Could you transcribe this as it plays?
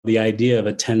The idea of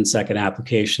a 10-second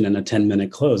application and a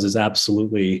 10-minute close is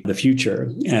absolutely the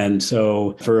future. And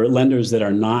so for lenders that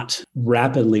are not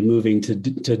rapidly moving to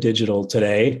digital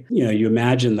today, you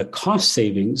imagine the cost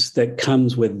savings that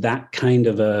comes with that kind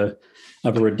of a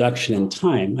reduction in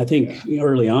time. I think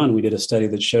early on, we did a study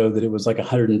that showed that it was like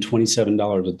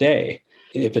 $127 a day.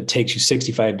 If it takes you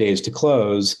 65 days to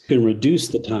close, you can reduce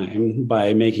the time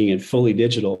by making it fully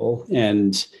digital,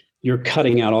 and you're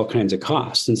cutting out all kinds of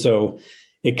costs. And so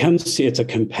it's a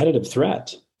competitive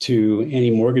threat to any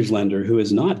mortgage lender who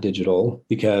is not digital,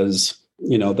 because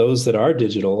those that are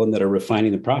digital and that are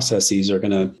refining the processes are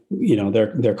going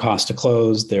to, their cost to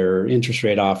close, their interest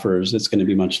rate offers, it's going to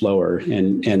be much lower.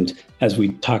 And as we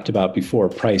talked about before,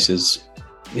 price is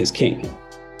king.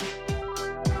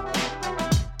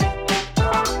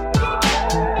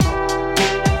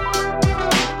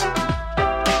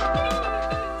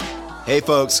 Hey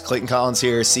folks, Clayton Collins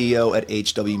here, CEO at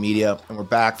HW Media, and we're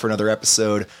back for another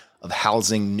episode of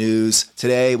Housing News.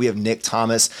 Today we have Nick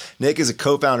Thomas. Nick is a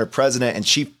co-founder, president, and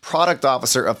chief product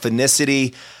officer of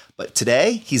Finicity, but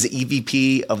today he's the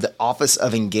EVP of the Office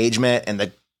of Engagement and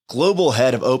the global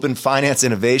head of open finance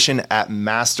innovation at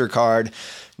MasterCard.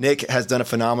 Nick has done a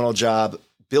phenomenal job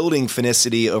building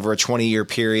Finicity over a 20-year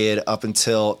period up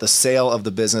until the sale of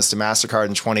the business to MasterCard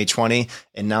in 2020,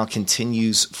 and now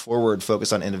continues forward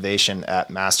focused on innovation at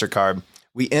MasterCard.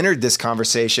 We entered this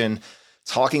conversation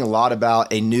talking a lot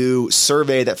about a new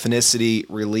survey that Finicity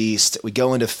released. We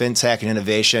go into fintech and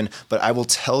innovation, but I will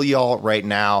tell y'all right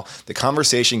now, the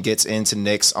conversation gets into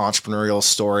Nick's entrepreneurial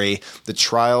story, the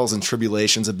trials and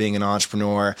tribulations of being an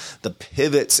entrepreneur, the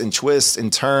pivots and twists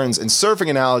and turns and surfing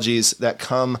analogies that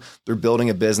come through building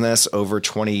a business over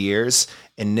 20 years.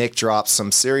 And Nick drops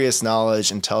some serious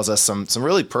knowledge and tells us some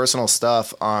really personal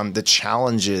stuff on the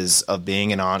challenges of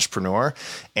being an entrepreneur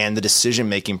and the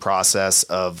decision-making process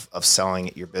of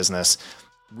selling your business.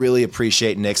 Really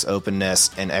appreciate Nick's openness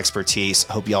and expertise.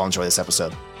 Hope y'all enjoy this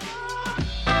episode.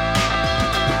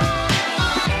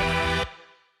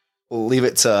 We'll leave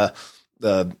it to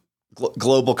the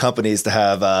global companies to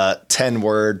have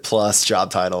 10-word plus job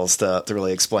titles to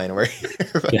really explain where you're.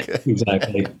 Yeah,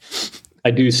 exactly. I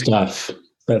do stuff.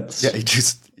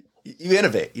 You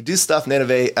innovate. You do stuff and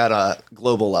innovate at a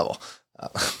global level. All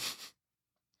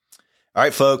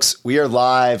right, folks, we are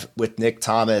live with Nick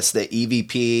Thomas, the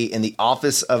EVP in the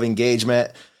Office of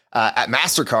Engagement at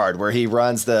MasterCard, where he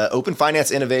runs the open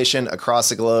finance innovation across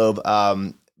the globe.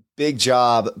 Big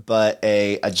job, but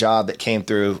a job that came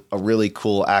through a really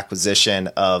cool acquisition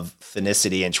of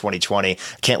Finicity in 2020.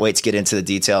 I can't wait to get into the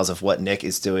details of what Nick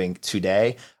is doing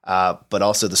today, but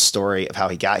also the story of how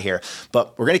he got here.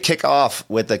 But we're going to kick off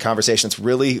with the conversation that's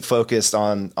really focused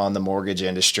on the mortgage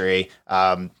industry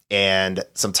and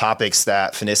some topics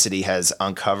that Finicity has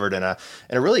uncovered in a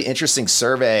really interesting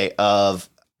survey of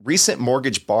recent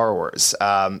mortgage borrowers.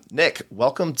 Nick,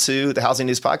 welcome to the Housing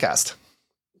News Podcast.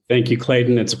 Thank you,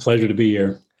 Clayton. It's a pleasure to be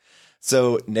here.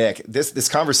 So, Nick, this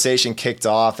conversation kicked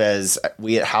off as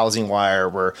we at Housing Wire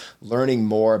were learning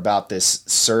more about this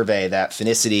survey that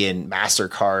Finicity and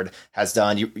MasterCard has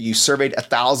done. You surveyed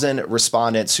 1,000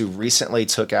 respondents who recently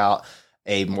took out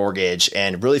a mortgage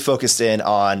and really focused in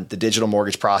on the digital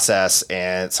mortgage process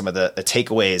and some of the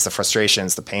takeaways, the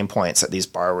frustrations, the pain points that these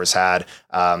borrowers had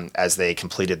as they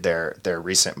completed their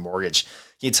recent mortgage.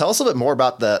 Can you tell us a little bit more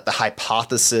about the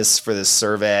hypothesis for this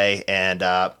survey and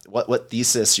what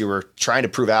thesis you were trying to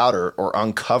prove out or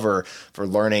uncover for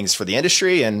learnings for the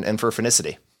industry and for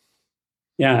Finicity?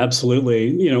 Yeah,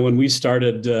 absolutely. When we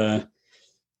started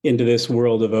into this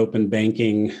world of open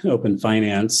banking, open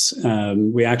finance,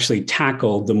 we actually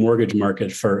tackled the mortgage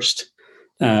market first.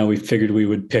 We figured we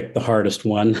would pick the hardest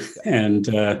one, and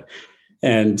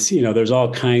there's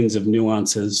all kinds of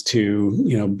nuances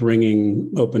to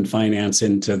bringing open finance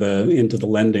into the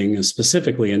lending,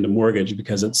 specifically into mortgage,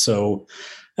 because it's so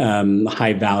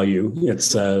high value.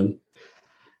 It's a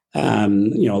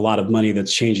lot of money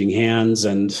that's changing hands,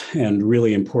 and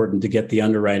really important to get the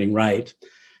underwriting right.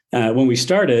 When we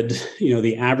started,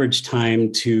 the average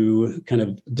time to kind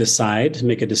of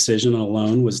make a decision on a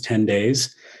loan was 10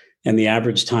 days. And the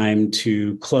average time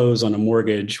to close on a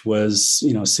mortgage was,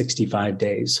 65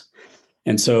 days.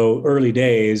 And so early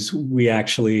days, we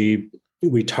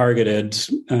targeted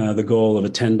the goal of a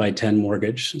 10 by 10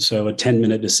 mortgage. So a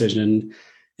 10-minute decision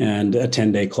and a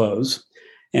 10-day close.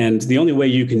 And the only way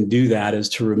you can do that is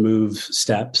to remove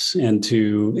steps and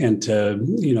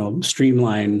to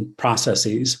streamline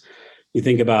processes. You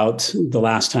think about the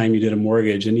last time you did a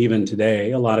mortgage, and even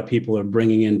today, a lot of people are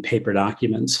bringing in paper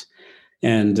documents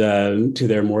and to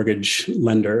their mortgage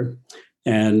lender.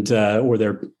 and or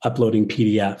they're uploading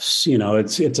PDFs.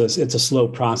 It's a slow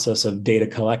process of data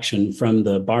collection from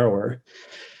the borrower.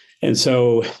 And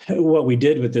so what we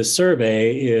did with this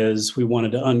survey is we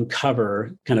wanted to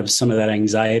uncover kind of some of that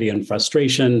anxiety and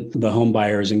frustration the home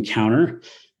buyers encounter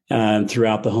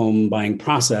throughout the home buying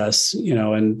process. I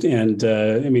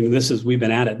mean, we've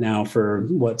been at it now for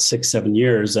 6-7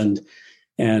 years, and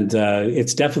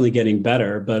it's definitely getting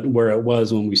better. But where it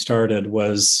was when we started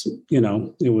was,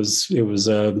 it was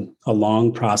a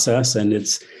long process, and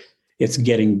it's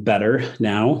getting better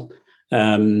now.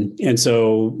 And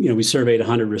so, we surveyed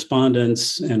 100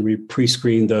 respondents, and we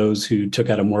pre-screened those who took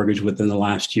out a mortgage within the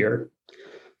last year.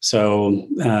 So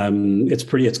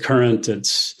it's current.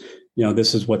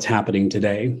 This is what's happening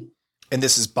today. And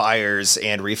this is buyers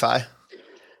and refi?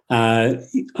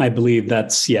 I believe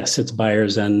it's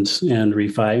buyers and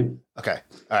refi. Okay.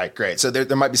 All right, great. So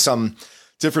there might be some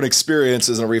different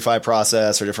experiences in a refi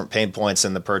process or different pain points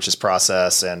in the purchase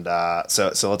process. And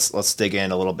so let's dig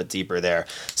in a little bit deeper there.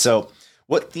 So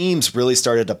what themes really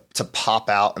started to pop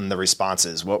out in the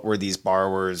responses? What were these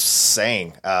borrowers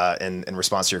saying in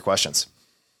response to your questions?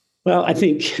 Well, I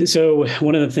think so.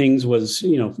 One of the things was,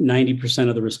 90%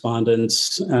 of the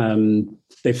respondents,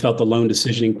 they felt the loan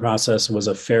decisioning process was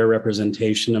a fair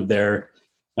representation of their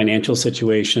financial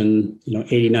situation.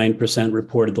 89%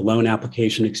 reported the loan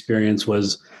application experience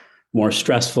was more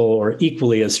stressful or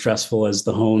equally as stressful as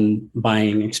the home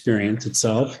buying experience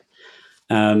itself.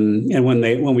 And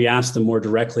when we asked them more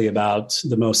directly about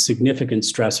the most significant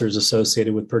stressors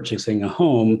associated with purchasing a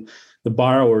home, the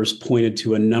borrowers pointed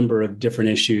to a number of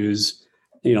different issues.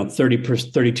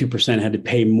 32% had to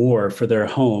pay more for their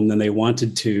home than they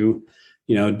wanted to,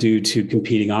 due to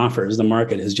competing offers. The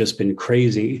market has just been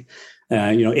crazy.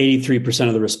 83%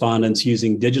 of the respondents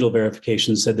using digital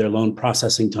verification said their loan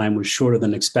processing time was shorter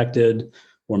than expected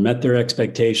or met their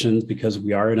expectations because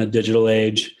we are in a digital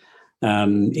age.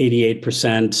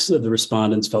 88% of the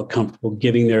respondents felt comfortable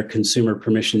giving their consumer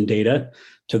permission data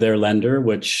to their lender,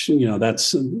 which,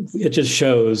 it just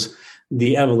shows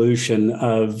the evolution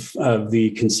of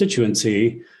the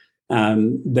constituency,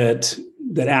 that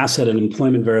asset and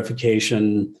employment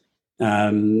verification,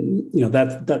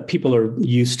 that people are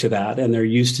used to that, and they're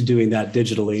used to doing that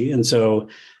digitally. And so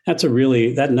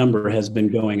that number has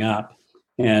been going up.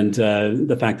 And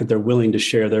the fact that they're willing to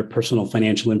share their personal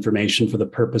financial information for the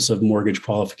purpose of mortgage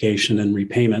qualification and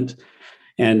repayment.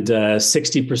 And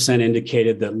 60%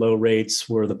 indicated that low rates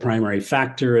were the primary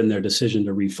factor in their decision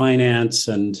to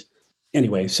refinance. And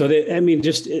anyway, so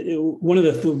one of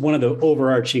the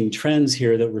overarching trends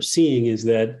here that we're seeing is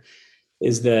that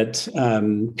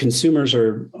consumers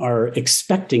are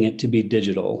expecting it to be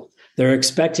digital. They're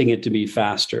expecting it to be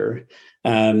faster,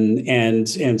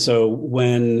 and so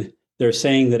when they're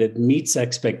saying that it meets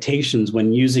expectations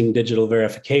when using digital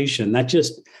verification, that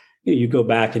just, you go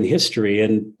back in history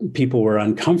and people were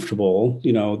uncomfortable.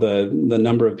 The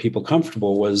number of people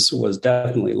comfortable was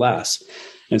definitely less.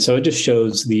 And so it just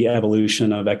shows the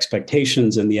evolution of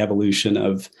expectations and the evolution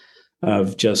of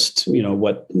just,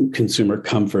 what consumer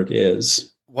comfort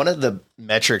is. One of the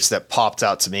metrics that popped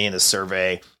out to me in the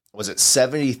survey was that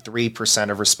 73%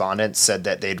 of respondents said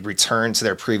that they'd return to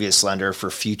their previous lender for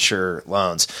future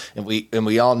loans. And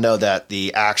we all know that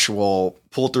the actual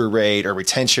pull-through rate or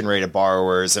retention rate of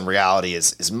borrowers in reality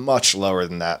is much lower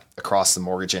than that across the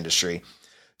mortgage industry.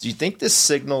 Do you think this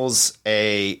signals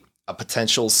a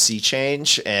potential sea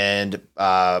change and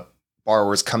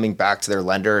borrowers coming back to their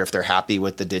lender if they're happy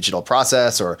with the digital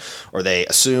process, or they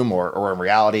assume or in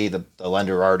reality the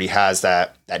lender already has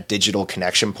that digital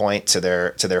connection point to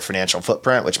their financial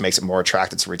footprint, which makes it more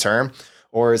attractive to return?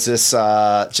 Or is this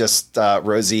just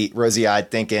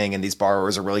rosy-eyed thinking and these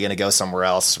borrowers are really going to go somewhere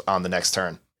else on the next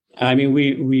turn? I mean,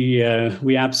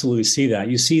 we absolutely see that.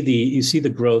 You see the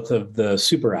growth of the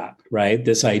super app, right?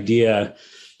 This idea,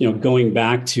 going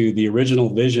back to the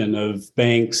original vision of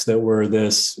banks that were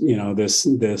this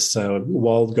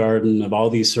walled garden of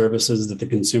all these services that the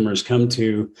consumers come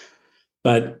to.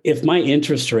 But if my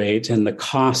interest rate and the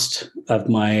cost of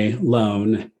my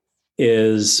loan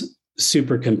is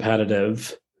super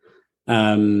competitive,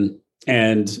 and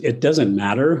it doesn't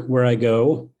matter where I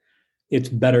go, it's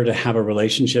better to have a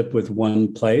relationship with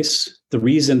one place. The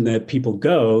reason that people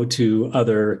go to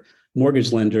other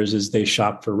mortgage lenders is they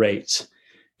shop for rates.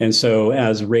 And so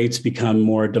as rates become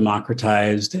more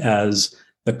democratized, as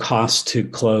the cost to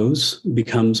close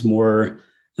becomes more,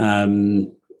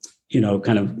 kind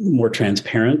of more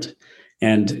transparent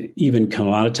and even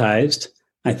commoditized,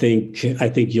 I think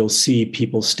you'll see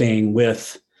people staying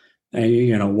with,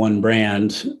 one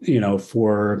brand,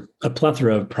 for a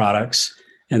plethora of products.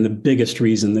 And the biggest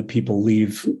reason that people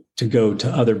leave to go to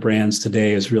other brands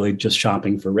today is really just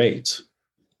shopping for rates.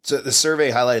 So the survey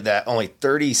highlighted that only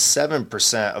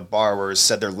 37% of borrowers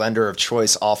said their lender of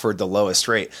choice offered the lowest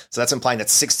rate. So that's implying that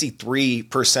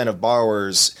 63% of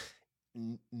borrowers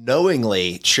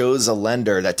knowingly chose a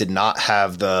lender that did not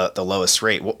have the lowest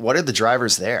rate. What are the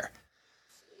drivers there?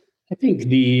 I think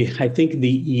the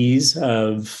ease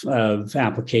of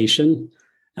application,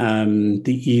 the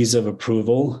ease of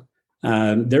approval.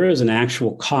 There is an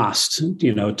actual cost,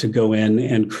 to go in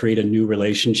and create a new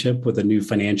relationship with a new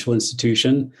financial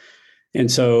institution.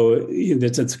 And so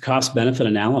it's a cost benefit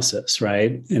analysis,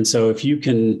 right? And so if you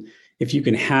can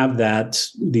have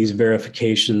these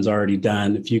verifications already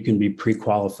done, if you can be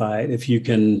pre-qualified,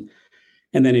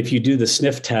 and then if you do the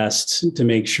sniff test to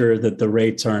make sure that the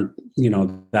rates aren't,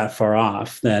 that far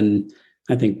off, then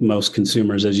I think most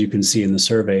consumers, as you can see in the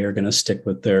survey, are going to stick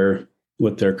with their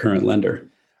current lender.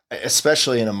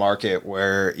 Especially in a market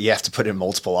where you have to put in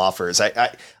multiple offers.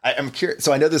 I'm curious.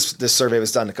 So I know this survey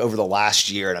was done over the last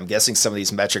year, and I'm guessing some of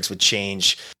these metrics would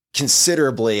change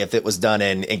considerably if it was done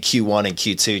in Q1 and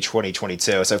Q2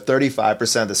 2022. So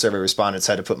 35% of the survey respondents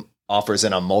had to put offers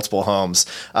in on multiple homes.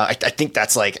 I think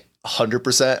that's like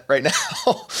 100% right now.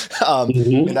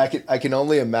 And I can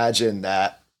only imagine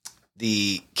that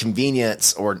the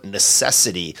convenience or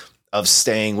necessity of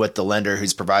staying with the lender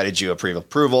who's provided you a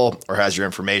pre-approval or has your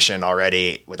information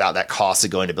already without that cost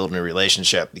of going to build a new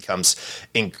relationship becomes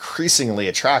increasingly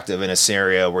attractive in a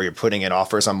scenario where you're putting in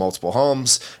offers on multiple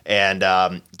homes and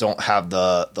don't have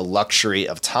the luxury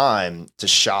of time to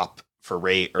shop for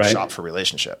rate or shop for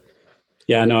relationship.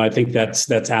 Yeah, no, I think that's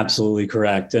absolutely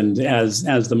correct. And as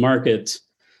the market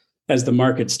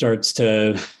starts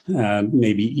to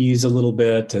maybe ease a little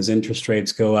bit as interest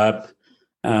rates go up,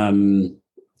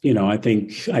 I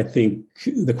think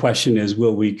the question is,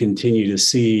 will we continue to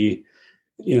see,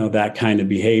 that kind of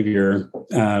behavior?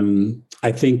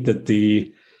 I think that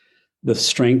the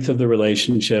strength of the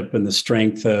relationship and the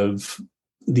strength of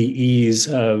the ease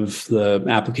of the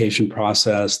application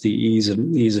process, the ease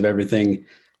of everything,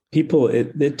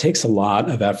 it takes a lot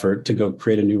of effort to go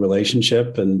create a new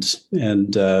relationship, and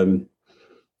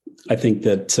I think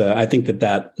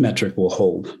that metric will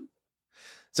hold.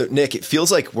 So, Nick, it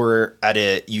feels like we're at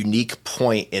a unique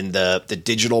point in the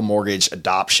digital mortgage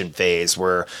adoption phase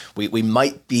where we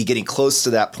might be getting close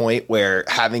to that point where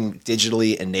having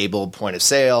digitally enabled point of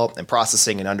sale and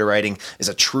processing and underwriting is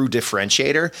a true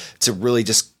differentiator to really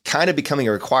just kind of becoming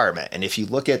a requirement. And if you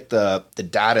look at the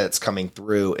data that's coming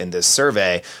through in this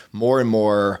survey, more and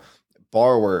more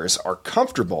borrowers are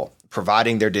comfortable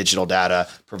providing their digital data,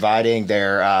 providing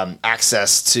their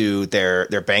access to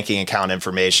their banking account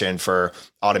information for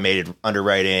automated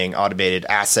underwriting, automated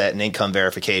asset and income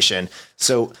verification.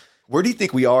 So where do you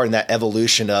think we are in that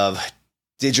evolution of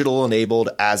digital enabled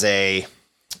as a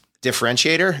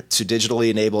differentiator to digitally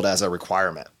enabled as a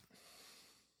requirement?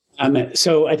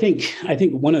 So I think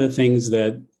one of the things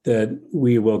that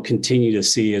we will continue to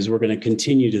see is we're going to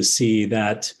continue to see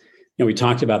that, we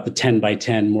talked about the 10 by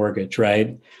 10 mortgage,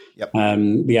 right? Yep.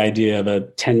 The idea of a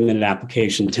 10-minute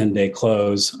application, 10-day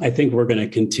close. I think we're going to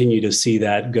continue to see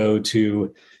that go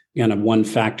to kind of one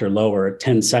factor lower, a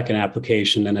 10-second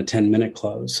application and a 10-minute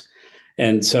close.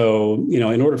 And so,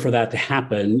 in order for that to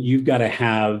happen, you've got to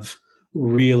have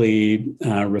really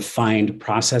refined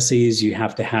processes. You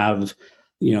have to have,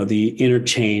 the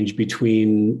interchange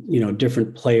between,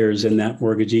 different players in that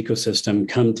mortgage ecosystem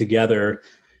come together,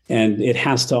 and it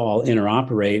has to all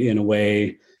interoperate in a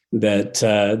way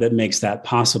that makes that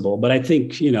possible. But I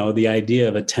think, the idea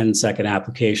of a 10-second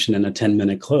application and a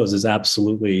 10-minute close is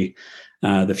absolutely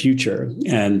the future.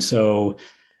 And so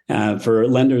for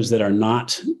lenders that are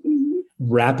not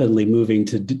rapidly moving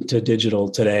to digital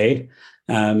today,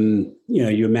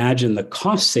 you imagine the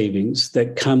cost savings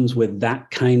that comes with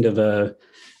that kind of a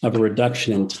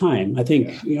reduction in time. I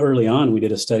think early on, we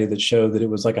did a study that showed that it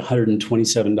was like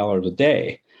 $127 a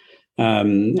day.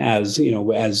 As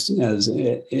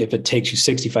if it takes you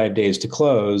 65 days to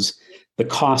close, the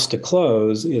cost to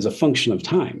close is a function of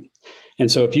time.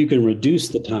 And so if you can reduce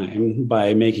the time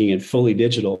by making it fully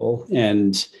digital,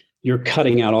 and you're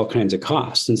cutting out all kinds of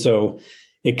costs. And so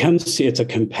it's a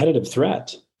competitive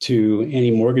threat to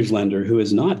any mortgage lender who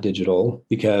is not digital,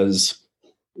 because,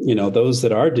 those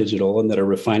that are digital and that are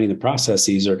refining the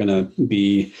processes are going to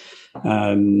be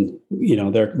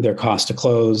their cost to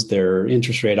close, their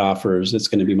interest rate offers, it's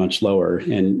going to be much lower.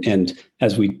 And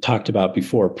as we talked about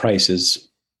before, price is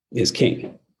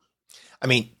king. I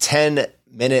mean,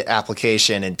 10-minute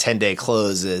application and 10-day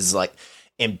close is like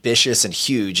ambitious and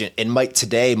huge, and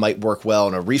might work well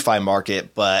in a refi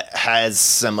market, but has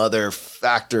some other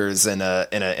factors in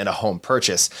a home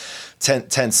purchase.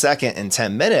 10 second and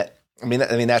 10 minute. I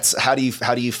mean, that's how do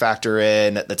you factor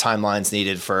in the timelines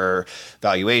needed for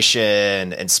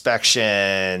valuation,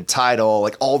 inspection, title,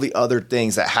 like all the other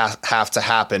things that have to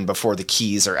happen before the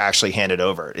keys are actually handed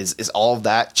over? Is all of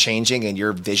that changing in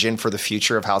your vision for the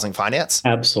future of housing finance?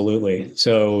 Absolutely.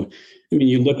 So, I mean,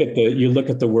 you look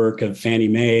at the work of Fannie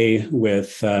Mae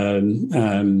with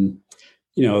the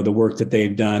work that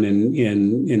they've done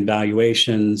in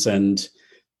valuations and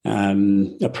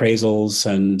appraisals,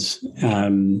 and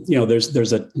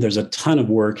there's a ton of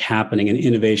work happening and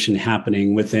innovation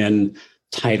happening within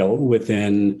title,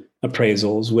 within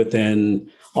appraisals, within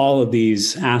all of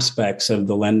these aspects of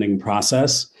the lending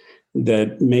process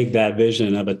that make that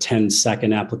vision of a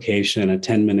 10-second application, a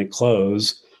 10-minute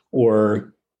close,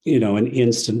 or an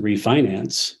instant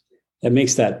refinance. That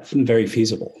makes that very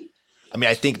feasible. I mean,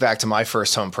 I think back to my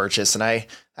first home purchase, and I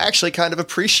actually kind of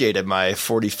appreciated my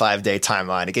 45-day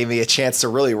timeline. It gave me a chance to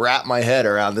really wrap my head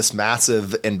around this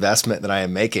massive investment that I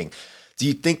am making. Do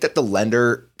you think that the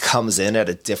lender comes in at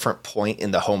a different point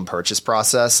in the home purchase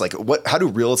process? Like, how do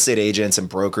real estate agents and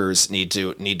brokers need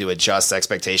to adjust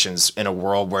expectations in a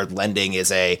world where lending is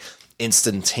a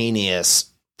instantaneous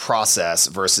process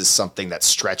versus something that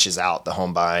stretches out the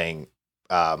home buying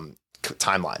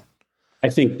timeline? I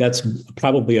think that's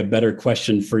probably a better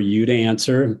question for you to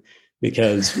answer,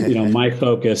 because my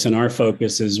focus and our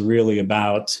focus is really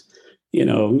about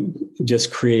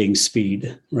just creating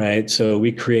speed, right? So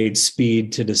we create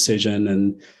speed to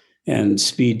decision and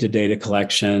speed to data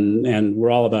collection, and we're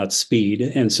all about speed.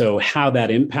 And so how that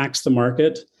impacts the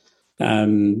market,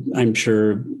 I'm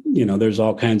sure there's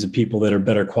all kinds of people that are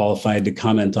better qualified to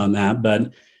comment on that,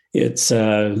 but it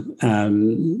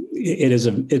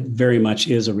very much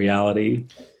is a reality.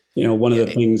 One of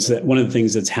the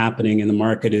things that's happening in the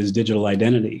market is digital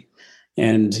identity.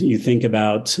 And you think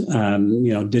about,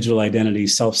 digital identity,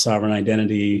 self-sovereign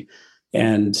identity,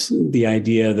 and the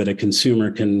idea that a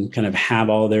consumer can kind of have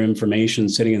all their information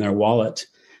sitting in their wallet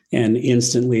and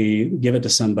instantly give it to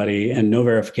somebody and no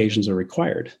verifications are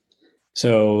required.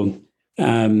 So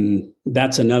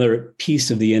that's another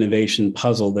piece of the innovation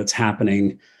puzzle that's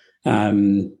happening.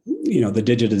 The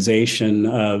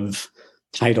digitization of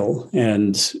title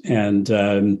and in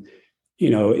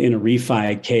a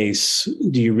refi case,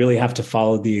 do you really have to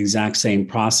follow the exact same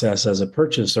process as a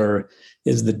purchase, or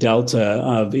is the delta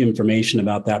of information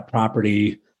about that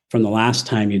property from the last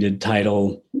time you did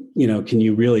title, can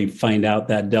you really find out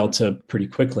that delta pretty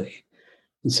quickly?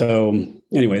 And so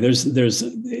anyway, there's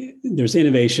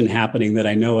innovation happening that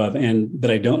I know of and that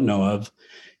I don't know of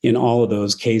in all of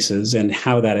those cases, and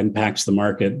how that impacts the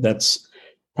market, that's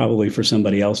probably for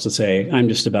somebody else to say. I'm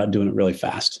just about doing it really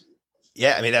fast.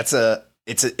 Yeah, I mean, it's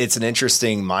an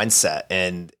interesting mindset.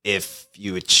 And if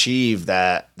you achieve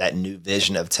that new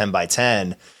vision of 10 by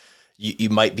 10, you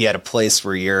might be at a place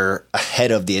where you're ahead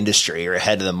of the industry or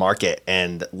ahead of the market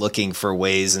and looking for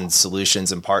ways and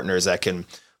solutions and partners that can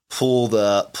pull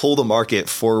the market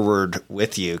forward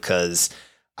with you. Because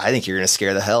I think you're going to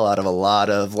scare the hell out of a lot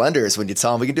of lenders when you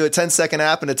tell them we can do a 10-second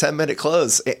app and a 10-minute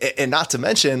close, and not to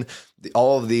mention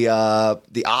all of the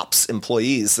ops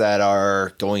employees that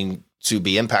are going to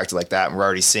be impacted like that. And we're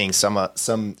already seeing some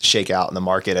shakeout in the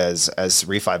market as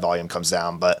refi volume comes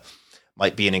down, but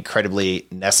might be an incredibly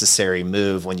necessary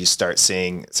move when you start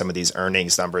seeing some of these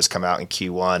earnings numbers come out in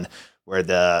Q1, where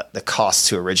the cost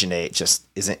to originate just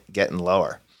isn't getting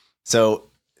lower. So,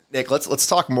 Nick, let's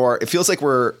talk more. It feels like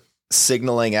we're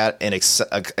signaling at an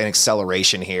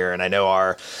acceleration here. And I know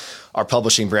our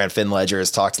publishing brand FinLedger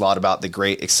has talked a lot about the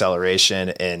great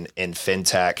acceleration in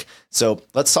fintech. So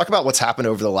let's talk about what's happened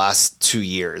over the last 2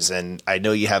 years. And I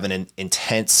know you have an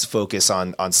intense focus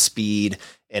on speed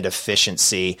and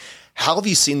efficiency. How have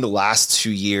you seen the last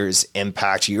 2 years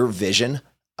impact your vision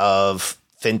of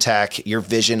fintech, your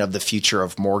vision of the future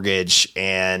of mortgage,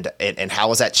 and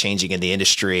how is that changing in the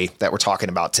industry that we're talking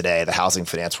about today, the housing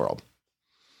finance world?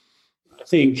 I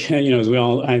think, as we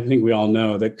all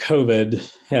know, that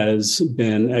COVID has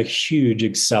been a huge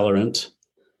accelerant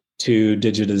to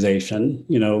digitization.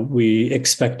 We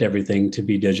expect everything to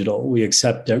be digital. We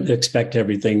expect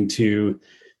everything to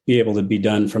be able to be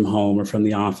done from home or from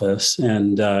the office.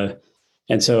 And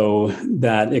so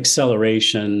that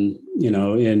acceleration,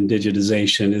 in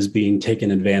digitization is being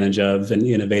taken advantage of and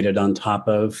innovated on top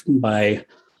of by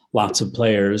lots of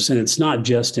players. And it's not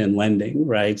just in lending,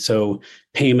 right? So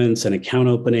payments and account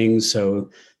openings. So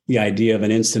the idea of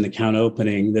an instant account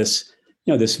opening, this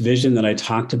vision that I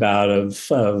talked about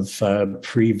of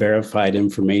pre-verified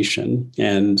information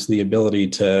and the ability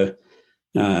to,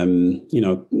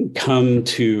 come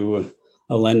to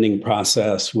a lending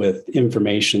process with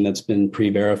information that's been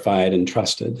pre-verified and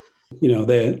trusted.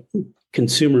 The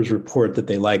consumers report that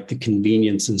they like the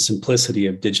convenience and simplicity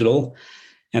of digital,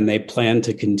 and they plan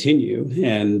to continue.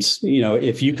 And,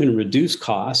 if you can reduce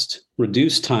cost,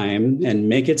 reduce time, and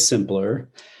make it simpler,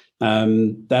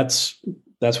 that's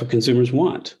what consumers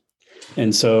want.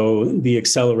 And so the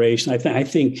acceleration, I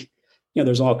think,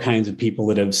 there's all kinds of people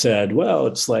that have said, well,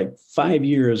 it's like 5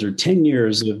 years or 10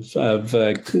 years of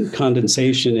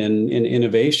condensation and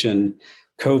innovation.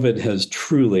 COVID has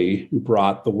truly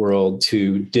brought the world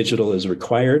to digital is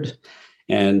required,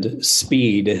 and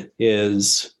speed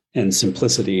and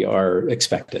simplicity are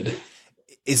expected.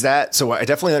 Is that so? I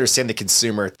definitely understand the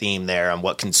consumer theme there on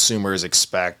what consumers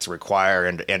expect, require,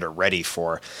 and are ready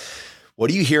for. What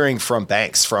are you hearing from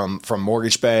banks, from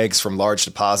mortgage banks, from large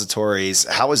depositories?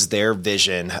 How has their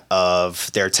vision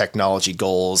of their technology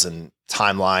goals and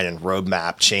timeline and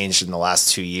roadmap changed in the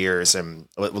last 2 years? And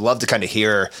we'd love to kind of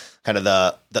hear kind of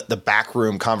the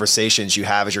backroom conversations you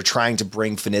have as you're trying to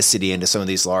bring Finicity into some of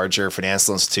these larger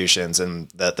financial institutions and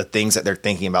the things that they're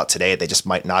thinking about today they just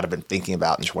might not have been thinking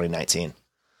about in 2019.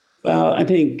 Well, I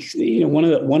think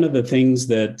one of the things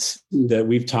that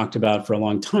we've talked about for a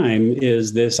long time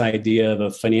is this idea of a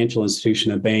financial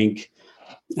institution, a bank,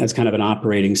 as kind of an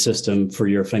operating system for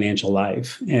your financial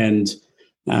life. And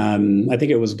I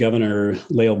think it was Governor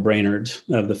Lael Brainerd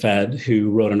of the Fed who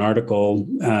wrote an article,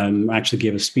 actually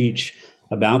gave a speech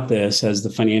about this as the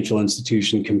financial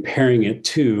institution, comparing it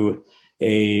to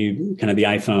a kind of the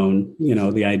iPhone,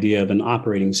 the idea of an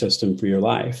operating system for your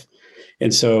life.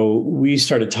 And so we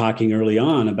started talking early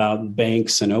on about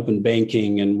banks and open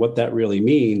banking and what that really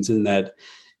means, and that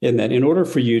in order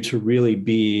for you to really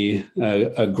be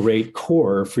a great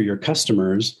core for your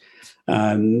customers,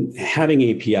 having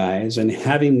APIs and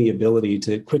having the ability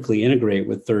to quickly integrate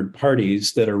with third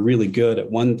parties that are really good at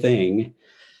one thing,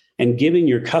 and giving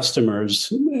your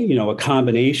customers, a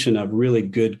combination of really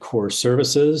good core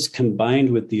services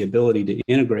combined with the ability to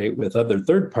integrate with other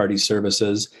third-party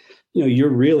services, you're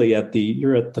really at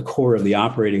the core of the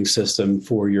operating system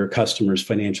for your customer's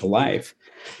financial life.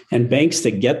 And banks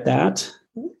that get that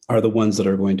are the ones that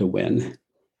are going to win.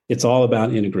 It's all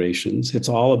about integrations. It's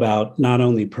all about not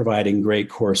only providing great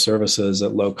core services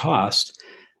at low cost,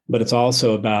 but it's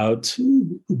also about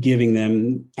giving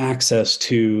them access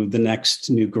to the next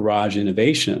new garage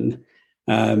innovation,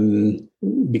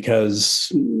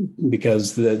 because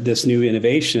this new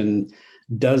innovation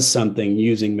does something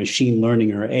using machine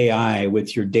learning or AI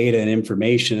with your data and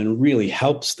information and really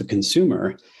helps the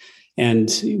consumer. And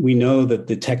we know that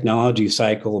the technology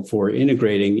cycle for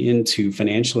integrating into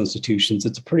financial institutions,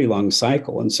 it's a pretty long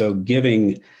cycle. And so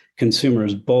giving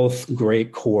consumers both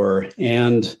great core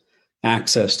and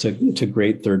access to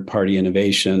great third-party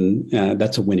innovation,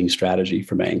 that's a winning strategy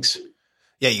for banks.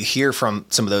 Yeah, you hear from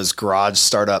some of those garage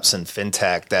startups and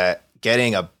fintech that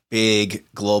getting a big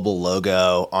global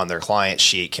logo on their client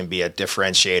sheet can be a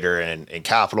differentiator in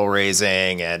capital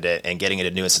raising and getting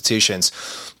into new institutions.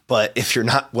 But if you're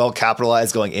not well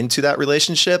capitalized going into that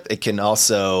relationship, it can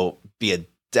also be a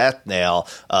death nail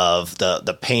of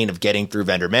the pain of getting through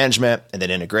vendor management and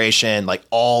then integration. Like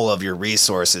all of your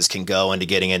resources can go into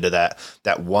getting into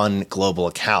that one global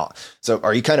account. So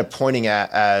are you kind of pointing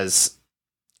at, as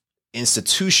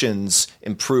institutions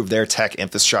improve their tech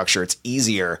infrastructure, it's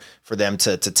easier for them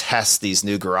to test these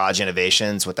new garage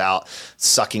innovations without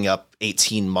sucking up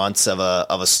 18 months of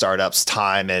a startup's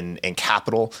time and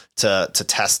capital to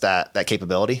test that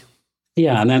capability?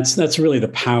 Yeah, and that's really the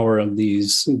power of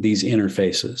these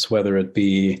interfaces, whether it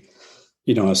be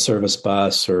a service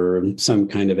bus or some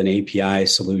kind of an API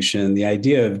solution. The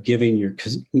idea of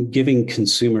giving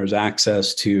consumers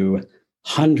access to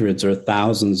hundreds or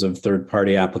thousands of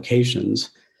third-party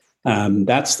applications,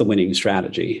 that's the winning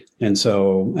strategy. And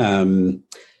so,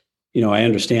 I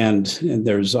understand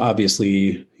there's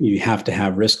obviously, you have to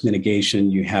have risk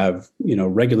mitigation, you have,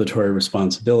 regulatory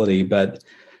responsibility, but,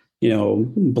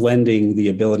 blending the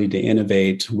ability to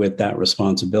innovate with that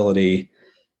responsibility,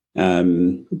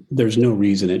 there's no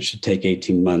reason it should take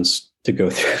 18 months to go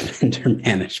through vendor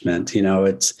management.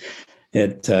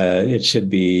 It should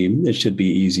be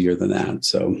easier than that.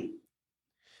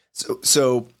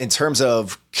 So in terms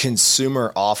of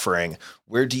consumer offering,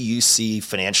 where do you see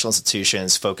financial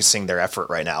institutions focusing their effort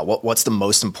right now? What's the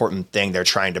most important thing they're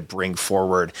trying to bring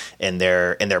forward in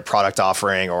their product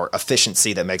offering or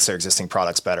efficiency that makes their existing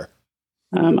products better?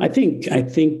 I think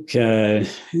the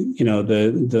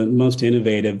most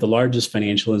innovative, the largest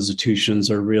financial institutions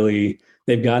are really,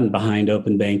 they've gotten behind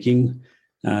open banking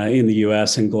in the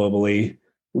US and globally,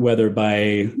 whether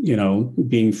by,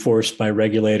 being forced by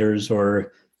regulators,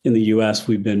 or in the US,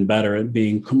 we've been better at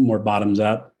being more bottoms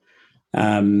up.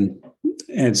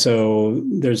 And so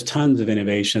there's tons of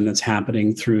innovation that's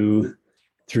happening through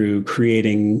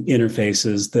creating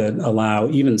interfaces that allow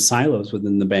even silos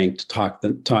within the bank to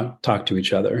talk to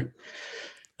each other.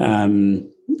 And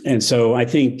so I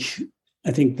think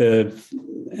the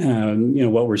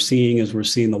what we're seeing is we're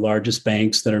seeing the largest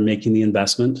banks that are making the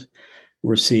investment.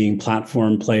 We're seeing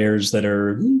platform players that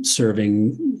are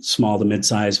serving small to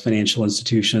mid-sized financial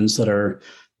institutions that are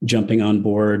jumping on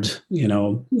board,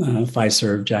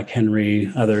 Fiserv, Jack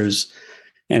Henry, others.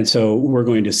 And so we're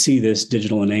going to see this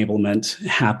digital enablement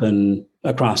happen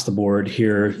across the board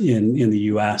here in the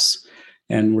US.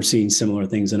 And we're seeing similar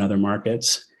things in other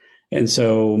markets. And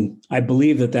so I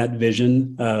believe that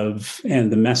vision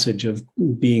and the message of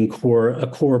being a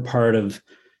core part of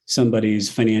somebody's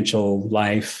financial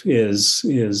life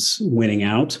is winning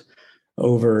out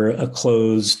over a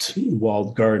closed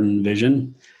walled garden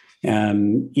vision.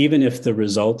 Even if the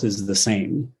result is the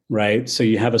same, right? So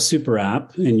you have a super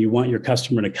app and you want your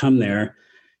customer to come there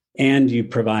and you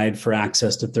provide for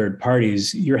access to third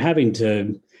parties, you're having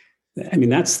to,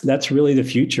 that's really the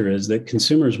future, is that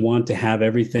consumers want to have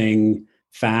everything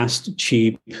fast,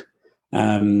 cheap,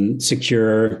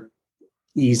 secure,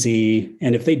 easy.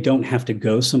 And if they don't have to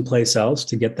go someplace else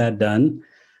to get that done,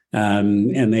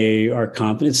 and they are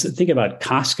confident, think about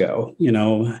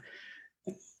Costco,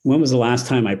 when was the last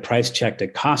time I price checked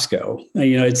at Costco?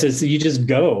 It says you just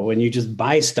go and you just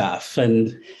buy stuff,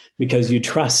 and because you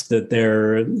trust that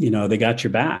they got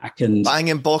your back. And buying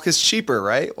in bulk is cheaper,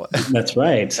 right? That's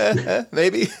right.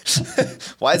 Maybe.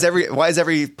 Why is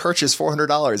every purchase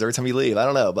 $400 every time you leave? I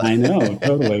don't know, but I know,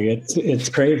 totally. It's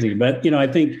crazy, but I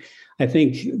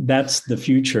think that's the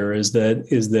future. Is that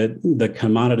the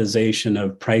commoditization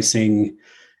of pricing.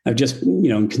 Of just,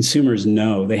 consumers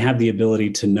know, they have the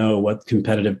ability to know what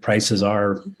competitive prices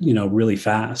are, really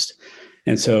fast.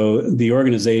 And so the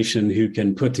organization who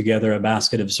can put together a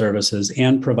basket of services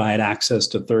and provide access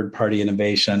to third-party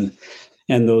innovation,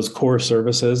 and those core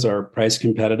services are price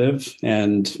competitive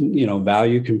and,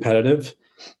 value competitive,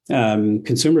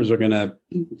 consumers they're going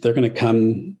to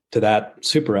come to that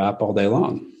super app all day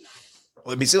long.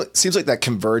 Well, it seems like that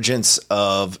convergence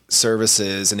of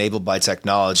services enabled by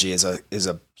technology is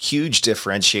a huge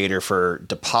differentiator for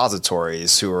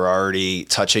depositories who are already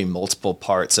touching multiple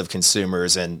parts of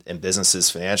consumers and businesses'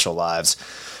 financial lives.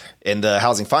 In the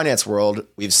housing finance world,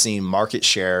 we've seen market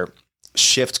share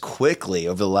shift quickly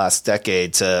over the last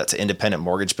decade to independent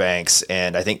mortgage banks.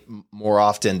 And I think more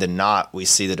often than not, we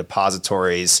see the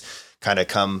depositories kind of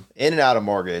come in and out of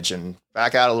mortgage and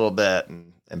back out a little bit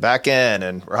and back in,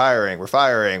 and we're hiring, we're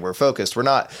firing, we're focused, we're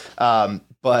not.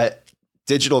 But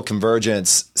digital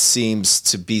convergence seems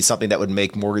to be something that would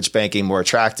make mortgage banking more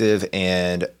attractive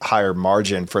and higher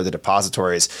margin for the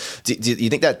depositories. Do you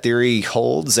think that theory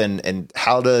holds? And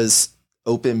how does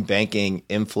open banking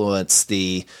influence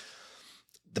the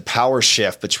power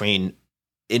shift between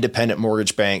independent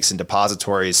mortgage banks and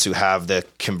depositories who have the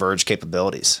converged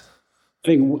capabilities?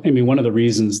 One of the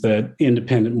reasons that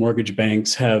independent mortgage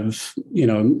banks have,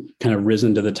 kind of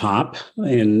risen to the top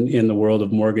in the world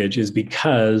of mortgage is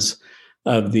because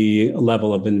of the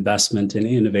level of investment in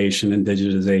innovation and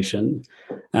digitization.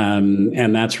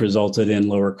 And that's resulted in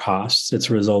lower costs. It's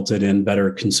resulted in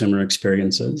better consumer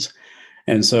experiences.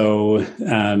 And so,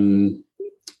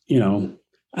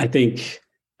 I think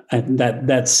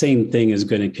that same thing is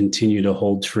going to continue to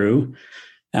hold true.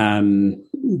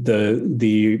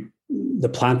 The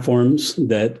platforms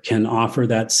that can offer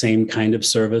that same kind of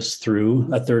service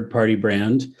through a third-party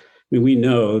brand. We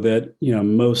know that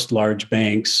most large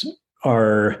banks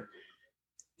are,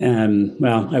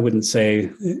 I wouldn't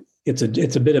say it's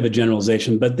a bit of a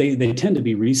generalization, but they tend to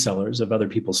be resellers of other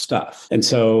people's stuff. And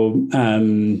so,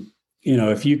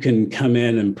 if you can come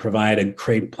in and provide a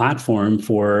great platform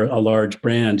for a large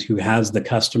brand who has the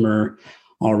customer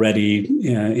already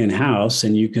in-house,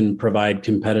 and you can provide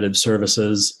competitive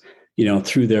services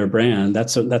through their brand,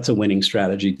 that's a winning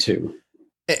strategy too.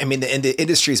 The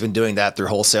industry's been doing that through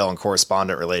wholesale and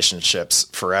correspondent relationships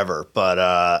forever. But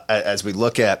as we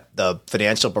look at the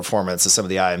financial performance of some of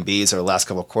the IMBs over the last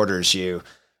couple of quarters,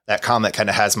 that comment kind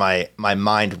of has my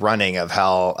mind running of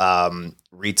how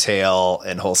retail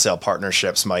and wholesale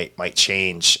partnerships might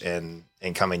change in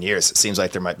coming years. It seems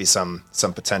like there might be some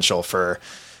potential for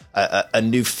a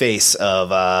new face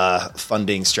of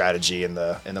funding strategy in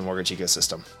the mortgage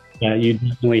ecosystem. Yeah, you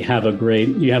definitely have a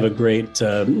great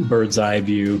bird's eye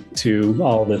view to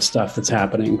all this stuff that's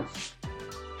happening.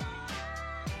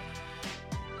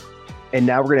 And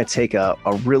now we're going to take a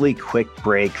really quick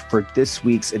break for this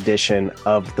week's edition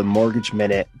of the Mortgage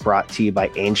Minute, brought to you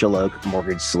by Angel Oak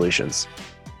Mortgage Solutions.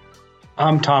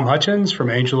 I'm Tom Hutchins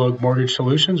from Angel Oak Mortgage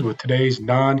Solutions with today's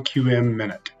non-QM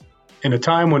Minute. In a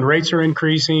time when rates are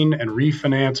increasing and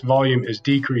refinance volume is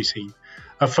decreasing,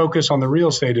 a focus on the real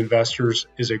estate investors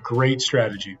is a great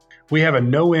strategy. We have a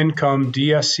no-income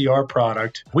DSCR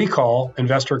product we call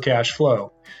Investor Cash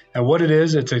Flow. And what it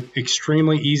is, it's an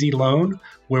extremely easy loan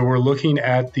where we're looking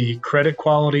at the credit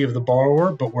quality of the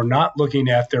borrower, but we're not looking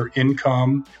at their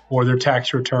income or their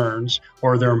tax returns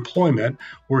or their employment.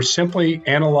 We're simply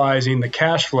analyzing the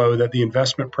cash flow that the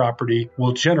investment property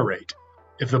will generate.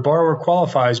 If the borrower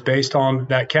qualifies based on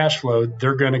that cash flow,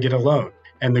 they're going to get a loan.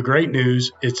 And the great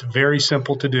news, it's very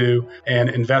simple to do, and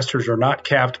investors are not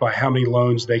capped by how many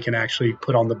loans they can actually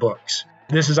put on the books.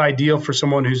 This is ideal for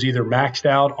someone who's either maxed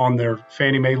out on their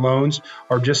Fannie Mae loans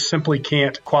or just simply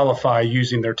can't qualify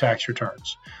using their tax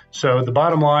returns. So the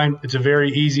bottom line, it's a very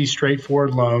easy,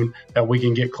 straightforward loan that we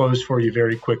can get closed for you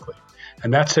very quickly.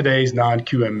 And that's today's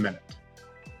non-QM Minute.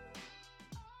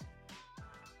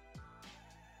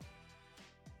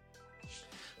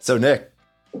 So Nick,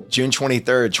 June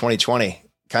 23rd, 2020,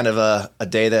 kind of a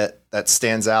day that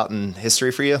stands out in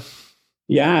history for you?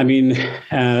 Yeah, I mean,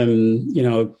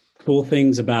 cool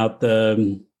things about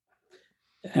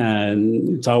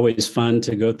it's always fun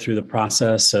to go through the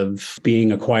process of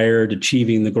being acquired,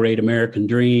 achieving the great American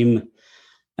dream.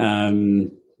 But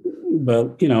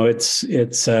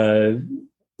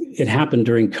it happened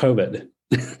during COVID.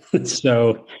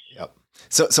 So.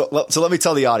 So let me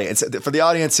tell the audience, for the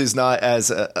audience who's not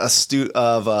as astute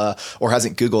of or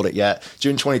hasn't Googled it yet,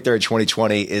 June 23rd,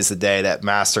 2020 is the day that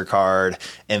MasterCard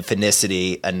and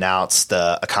Finicity announced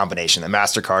a combination, that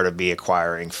MasterCard would be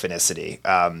acquiring Finicity.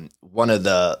 One of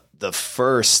the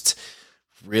first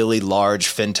really large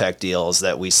fintech deals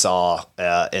that we saw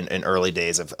in early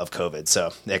days of COVID.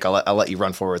 So Nick, I'll let you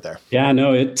run forward there. Yeah,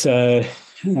 no,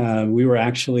 we were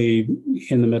actually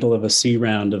in the middle of a C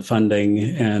round of funding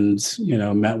and,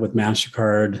 met with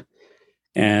MasterCard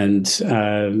and,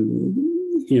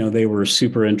 they were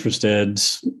super interested,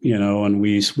 and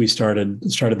we started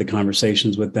the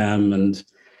conversations with them.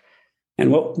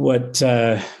 And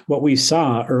what we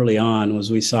saw early on was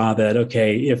we saw that,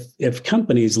 okay, if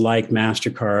companies like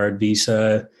MasterCard,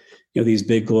 Visa, these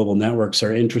big global networks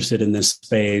are interested in this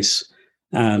space,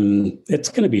 it's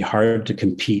going to be hard to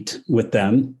compete with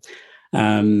them.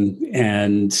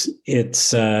 And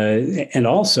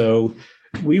also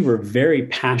we were very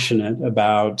passionate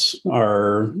about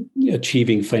our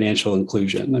achieving financial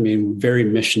inclusion. I mean, very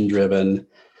mission driven,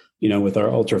 with our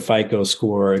Ultra FICO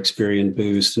score, Experian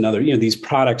Boost, and other, these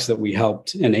products that we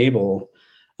helped enable.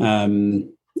 We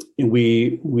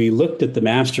looked at the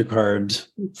MasterCard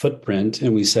footprint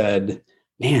and we said,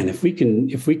 man, if we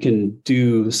can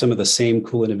do some of the same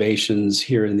cool innovations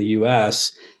here in the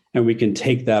US and we can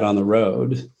take that on the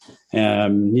road,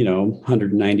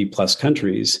 190 plus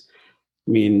countries,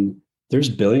 I mean, there's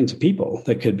billions of people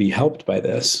that could be helped by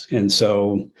this. And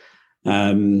so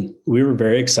we were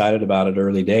very excited about it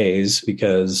early days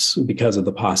because of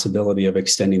the possibility of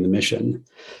extending the mission.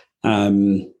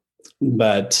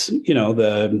 But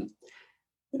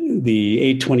the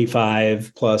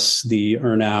 825 plus the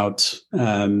earnout,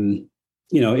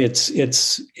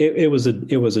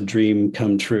 it was a dream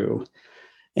come true.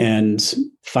 And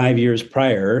 5 years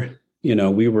prior,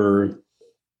 we were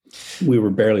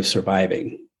barely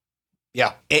surviving.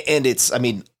 Yeah. And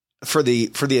for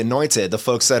the anointed, the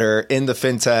folks that are in the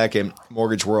fintech and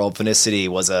mortgage world, Finicity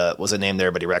was a name there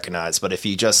everybody recognized. But if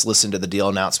you just listen to the deal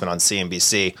announcement on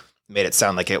CNBC, made it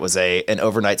sound like it was an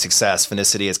overnight success.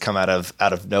 Finicity has come out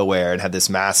of nowhere and had this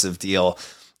massive deal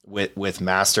with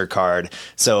MasterCard.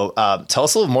 So tell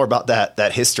us a little more about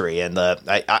that history. And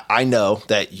I know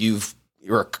that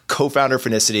you're a co-founder of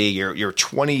Finicity. You're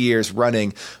 20 years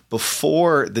running.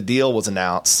 Before the deal was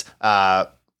announced.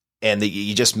 And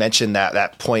you just mentioned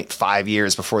that point 5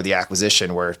 years before the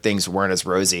acquisition where things weren't as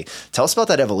rosy. Tell us about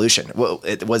that evolution. Well,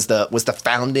 it was the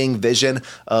founding vision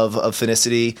of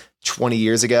Finicity 20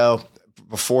 years ago,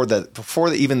 before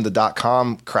even the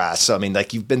 .com crash. So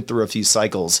you've been through a few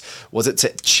cycles. Was it to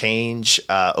change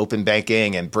open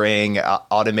banking and bring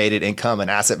automated income and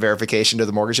asset verification to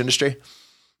the mortgage industry?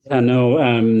 No.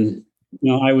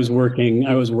 I was working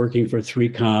for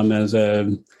 3Com as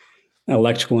an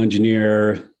electrical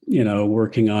engineer,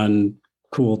 working on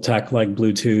cool tech like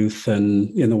Bluetooth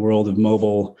and in the world of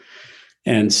mobile.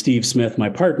 And Steve Smith, my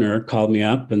partner, called me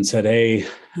up and said, "Hey,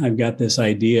 I've got this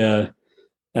idea.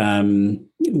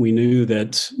 We knew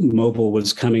that mobile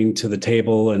was coming to the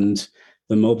table and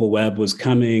the mobile web was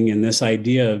coming, and this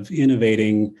idea of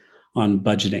innovating on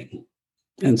budgeting."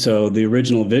 And so the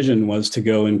original vision was to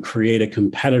go and create a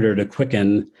competitor to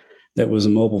Quicken that was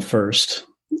mobile first.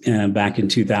 back in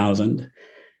 2000.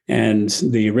 And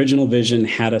the original vision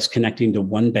had us connecting to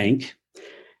one bank.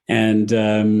 And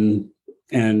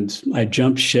I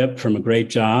jumped ship from a great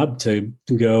job to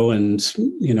go, and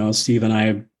Steve and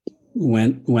I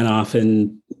went off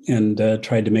and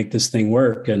tried to make this thing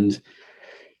work. And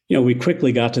we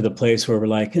quickly got to the place where we're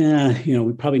like,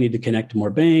 we probably need to connect to more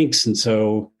banks. And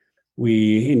so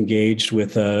we engaged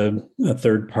with a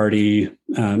third-party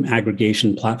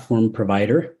aggregation platform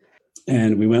provider.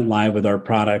 And we went live with our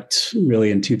product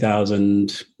really in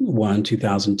 2001,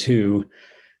 2002,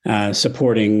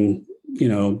 supporting,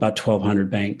 about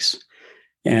 1,200 banks.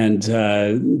 And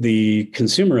the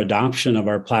consumer adoption of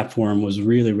our platform was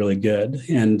really, really good.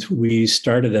 And we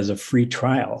started as a free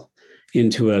trial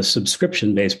into a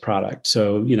subscription-based product.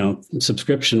 So,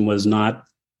 subscription was not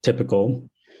typical.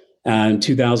 In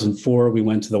 2004, we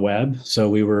went to the web. So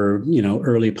we were,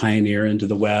 early pioneer into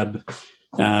the web.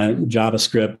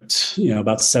 JavaScript,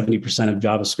 about 70% of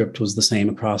JavaScript was the same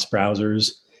across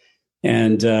browsers.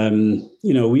 And,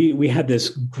 we had this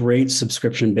great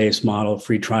subscription-based model,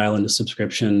 free trial into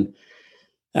subscription.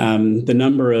 The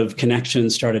number of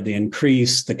connections started to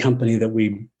increase. The company that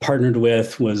we partnered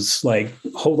with was like,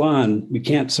 hold on, we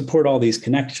can't support all these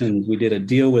connections. We did a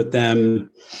deal with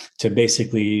them to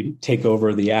basically take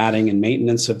over the adding and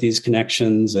maintenance of these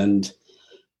connections. And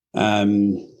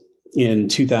in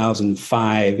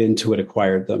 2005, Intuit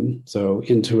acquired them. So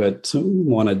Intuit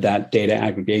wanted that data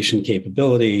aggregation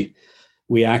capability.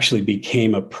 We actually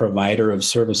became a provider of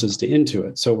services to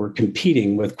Intuit. So we're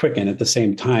competing with Quicken at the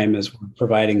same time as we're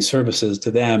providing services to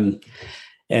them.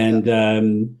 And,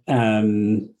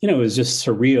 it was just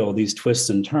surreal, these twists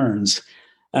and turns.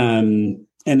 And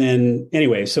then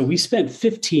anyway, so we spent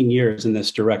 15 years in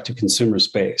this direct-to-consumer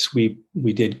space. We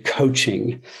did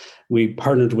coaching. We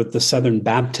partnered with the Southern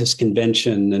Baptist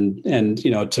Convention and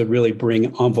to really bring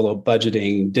envelope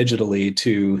budgeting digitally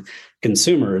to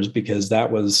consumers, because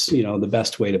that was, the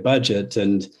best way to budget.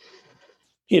 And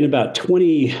in about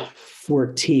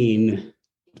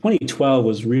 2012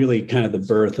 was really kind of the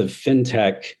birth of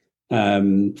fintech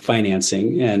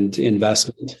financing and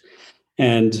investment.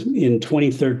 And in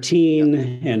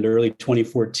 2013 and early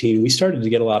 2014, we started to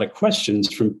get a lot of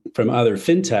questions from other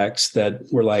fintechs that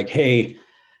were like, hey,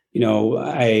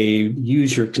 I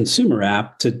use your consumer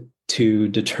app to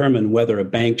determine whether a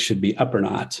bank should be up or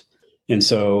not. And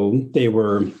so they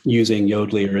were using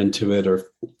Yodlee or Intuit or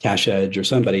Cash Edge or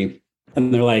somebody.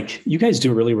 And they're like, you guys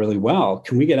do really, really well.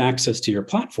 Can we get access to your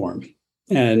platform?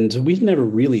 And we've never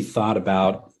really thought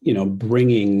about,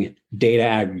 bringing data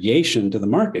aggregation to the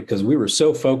market, because we were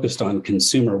so focused on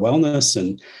consumer wellness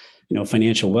and,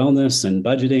 financial wellness and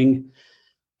budgeting.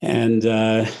 And,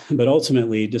 but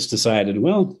ultimately just decided,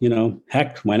 well,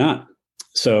 heck, why not?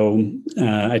 So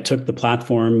I took the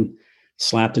platform,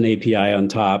 slapped an API on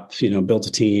top, built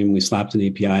a team, we slapped an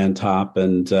API on top,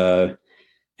 and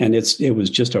it was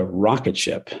just a rocket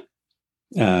ship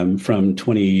from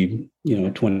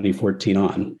 2014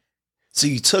 on. So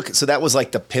that was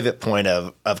like the pivot point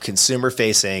of consumer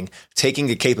facing, taking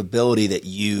a capability that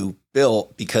you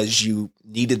built because you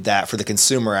needed that for the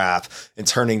consumer app and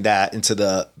turning that into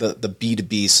the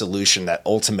B2B solution that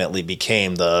ultimately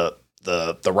became the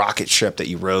rocket ship that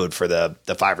you rode for the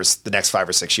next 5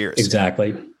 or 6 years.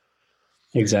 Exactly.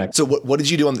 So what did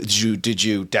you do did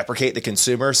you deprecate the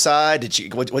consumer side?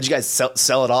 What did you guys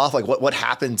sell it off? Like what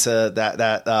happened to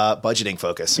that budgeting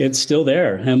focus? It's still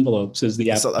there. Envelopes is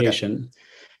the application.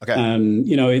 Okay.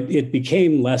 It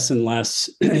became less and less,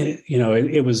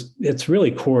 it's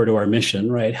really core to our mission,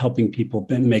 right? Helping people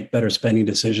make better spending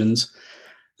decisions.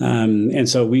 And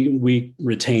so we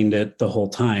retained it the whole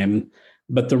time.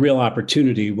 But the real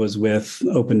opportunity was with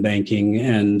open banking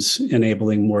and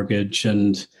enabling mortgage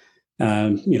and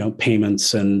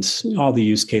payments and all the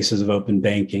use cases of open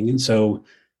banking. And so,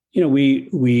 we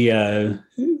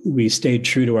stayed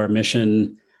true to our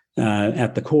mission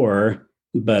at the core,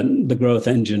 but the growth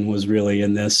engine was really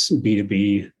in this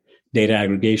B2B data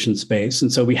aggregation space.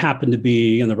 And so we happened to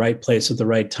be in the right place at the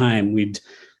right time.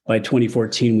 By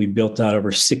 2014, we built out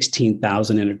over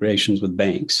 16,000 integrations with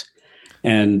banks.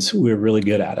 And we're really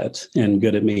good at it and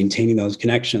good at maintaining those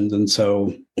connections. And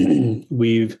so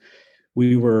we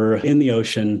were in the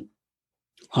ocean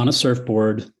on a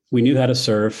surfboard. We knew how to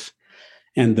surf,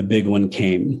 and the big one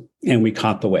came, and we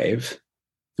caught the wave,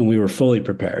 and we were fully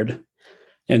prepared.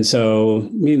 And so,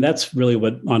 that's really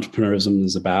what entrepreneurism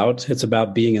is about. It's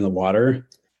about being in the water,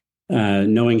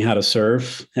 knowing how to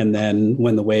surf, and then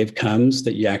when the wave comes,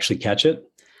 that you actually catch it.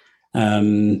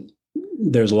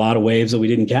 There's a lot of waves that we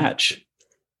didn't catch,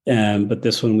 but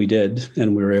this one we did,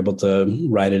 and we were able to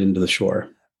ride it into the shore.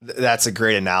 That's a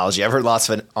great analogy. I've heard lots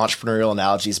of entrepreneurial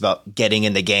analogies about getting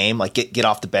in the game, like get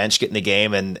off the bench, get in the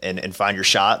game and find your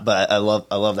shot. But I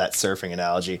love that surfing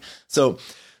analogy. So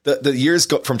the years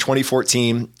go from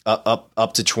 2014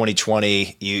 up to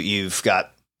 2020. You've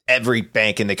got every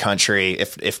bank in the country,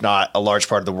 if not a large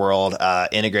part of the world,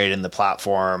 integrated in the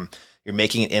platform. You're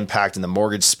making an impact in the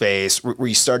mortgage space. Were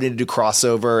you starting to do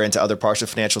crossover into other parts of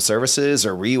financial services,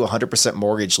 or were you 100%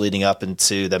 mortgage leading up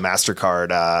into the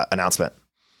MasterCard announcement?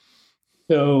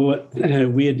 So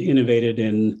we had innovated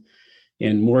in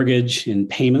mortgage, in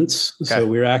payments. Okay. So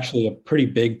we were actually a pretty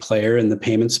big player in the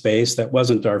payment space. That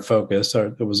wasn't our focus.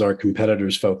 It was our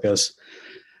competitors' focus.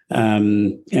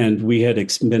 And we had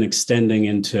been extending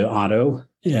into auto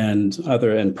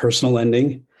and personal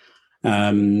lending.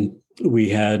 We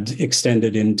had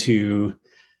extended into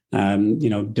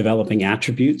developing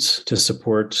attributes to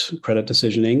support credit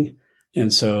decisioning.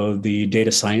 And so the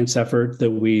data science effort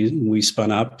that we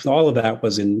spun up, all of that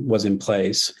was in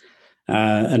place.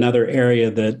 Another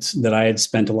area that I had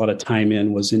spent a lot of time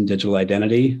in was in digital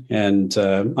identity, and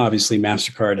obviously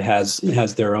MasterCard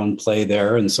has their own play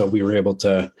there, and so we were able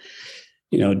to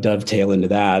dovetail into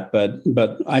that. But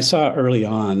I saw early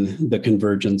on the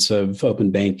convergence of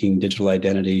open banking, digital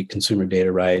identity, consumer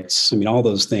data rights. I mean, all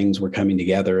those things were coming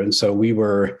together, and so we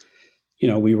were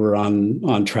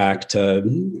on track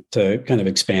to kind of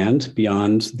expand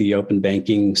beyond the open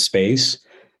banking space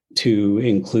to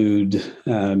include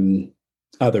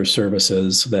other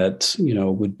services that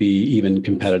would be even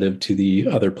competitive to the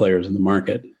other players in the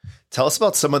market. Tell us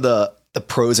about some of the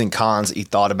pros and cons that you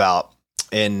thought about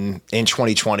in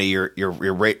 2020.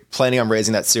 You're planning on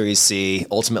raising that Series C.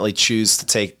 Ultimately, choose to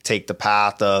take the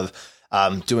path of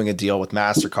doing a deal with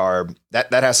MasterCard.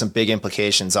 That has some big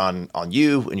implications on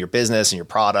you and your business and your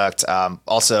product.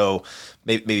 Also,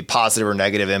 maybe positive or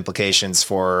negative implications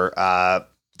for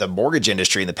the mortgage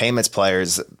industry and the payments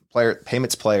players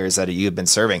that you've been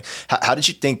serving. How did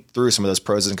you think through some of those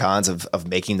pros and cons of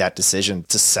making that decision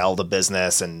to sell the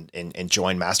business and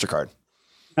join MasterCard?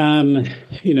 One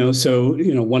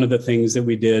of the things that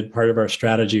we did, part of our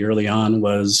strategy early on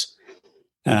was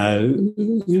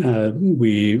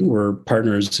we were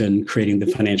partners in creating the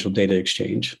financial data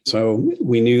exchange. So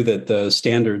we knew that the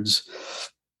standards,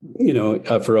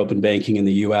 for open banking in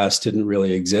the U.S. didn't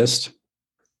really exist.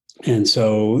 And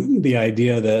so the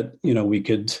idea that, we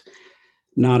could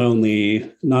not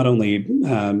only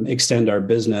extend our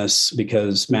business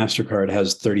because MasterCard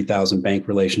has 30,000 bank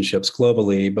relationships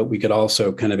globally, but we could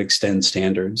also kind of extend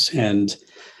standards. And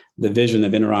the vision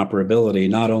of interoperability,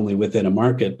 not only within a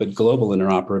market, but global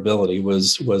interoperability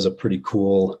was a pretty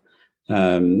cool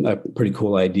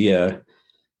idea.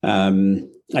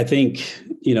 I think,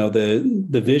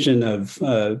 the vision of,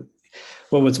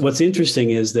 what's interesting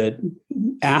is that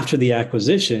after the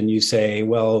acquisition, you say,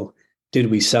 well, did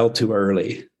we sell too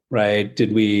early, right?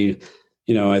 Did we,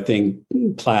 I think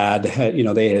Plaid had,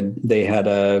 they had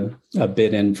a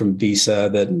bid in from Visa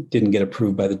that didn't get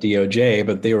approved by the DOJ,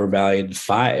 but they were valued at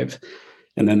 5,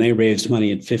 and then they raised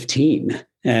money at 15.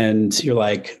 And you're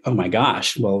like, oh my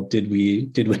gosh, well, did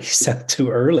we sell too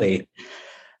early?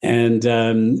 And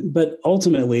but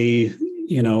ultimately,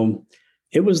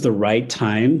 it was the right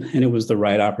time and it was the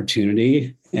right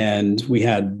opportunity, and we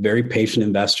had very patient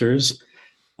investors.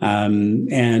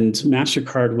 And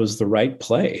MasterCard was the right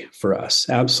play for us.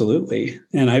 Absolutely.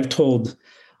 And I've talked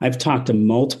to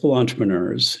multiple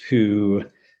entrepreneurs who,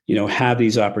 have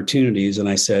these opportunities. And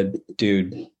I said,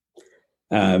 dude,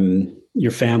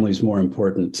 your family's more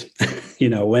important.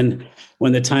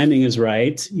 When the timing is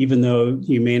right, even though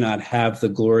you may not have the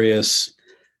glorious,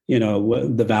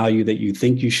 the value that you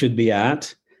think you should be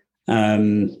at,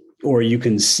 or you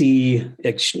can see,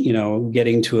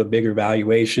 getting to a bigger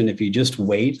valuation if you just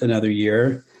wait another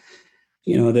year.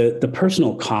 The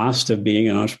personal cost of being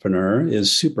an entrepreneur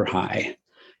is super high.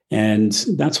 And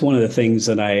that's one of the things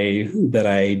that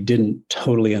I didn't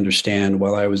totally understand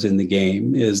while I was in the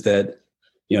game, is that,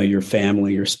 your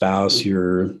family, your spouse,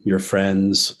 your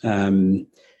friends,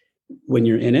 when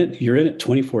you're in it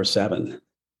 24/7.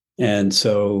 And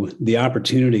so the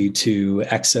opportunity to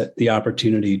exit, the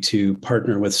opportunity to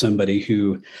partner with somebody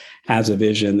who has a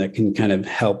vision that can kind of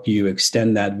help you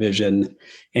extend that vision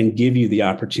and give you the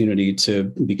opportunity to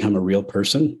become a real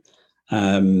person,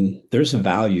 there's a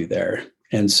value there.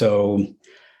 And so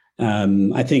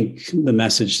I think the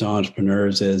message to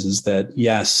entrepreneurs is that,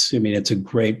 yes, I mean, it's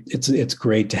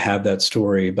great to have that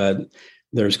story, but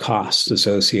there's costs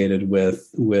associated with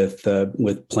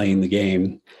playing the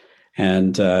game.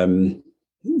 And,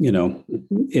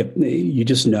 if you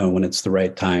just know when it's the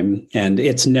right time, and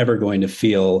it's never going to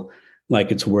feel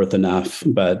like it's worth enough,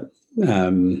 but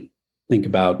think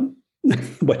about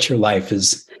what your life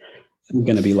is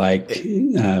going to be like.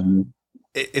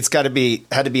 It's had to be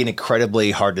an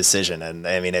incredibly hard decision. And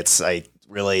I mean, I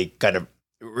really kind of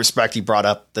respect you brought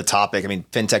up the topic. I mean,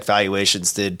 fintech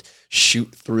valuations did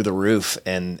shoot through the roof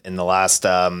in the last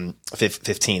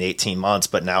 15, 18 months.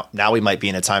 But now we might be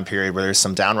in a time period where there's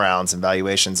some down rounds and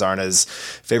valuations aren't as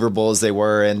favorable as they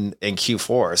were in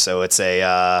Q4. So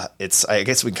I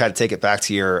guess we can kind of take it back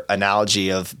to your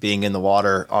analogy of being in the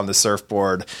water on the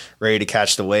surfboard, ready to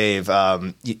catch the wave.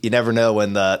 You never know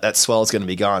when that swell is going to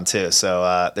be gone too.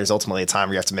 So there's ultimately a time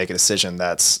where you have to make a decision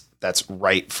that's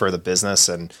right for the business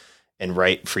and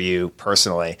right for you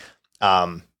personally.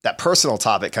 That personal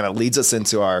topic kind of leads us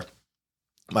into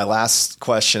my last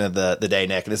question of the day,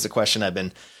 Nick. And this is a question I've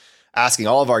been asking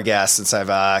all of our guests since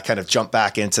I've kind of jumped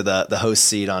back into the host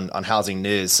seat on Housing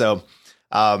News. So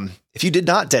if you did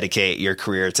not dedicate your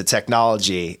career to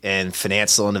technology and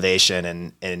financial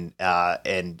innovation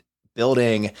and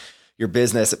building your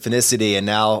business at Finicity and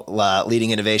now leading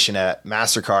innovation at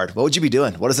MasterCard, what would you be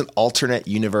doing? What does an alternate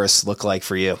universe look like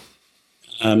for you?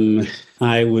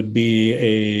 I would be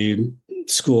a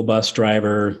school bus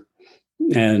driver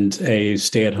and a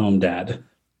stay-at-home dad.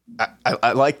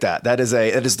 I like that. That is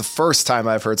the first time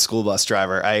I've heard school bus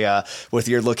driver. With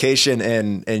your location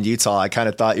in Utah, I kind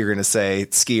of thought you were going to say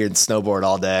ski and snowboard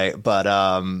all day, but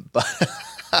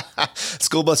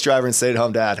school bus driver and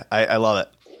stay-at-home dad. I love it.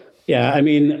 Yeah, I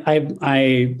mean,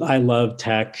 I love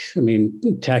tech. I mean,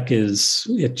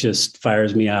 it just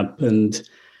fires me up. And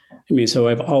I mean, so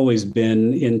I've always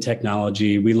been in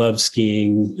technology. We love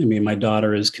skiing. I mean, my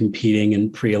daughter is competing in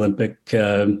pre-Olympic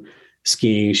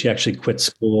skiing. She actually quit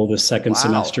school the second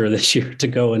semester this year to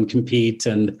go and compete.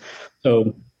 And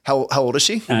so, how old is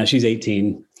she? She's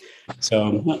 18.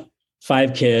 So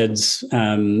 5 kids.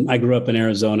 I grew up in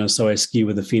Arizona, so I ski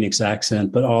with a Phoenix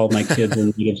accent. But all of my kids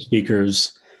are native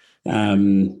speakers.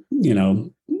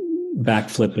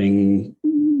 Backflipping,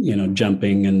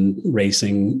 jumping and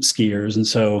racing skiers. And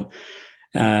so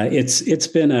it's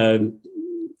been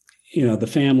the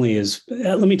family is,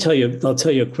 I'll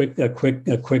tell you a quick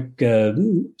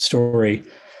story.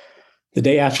 The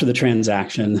day after the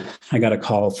transaction, I got a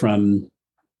call from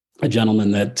a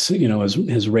gentleman that,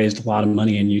 has raised a lot of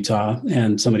money in Utah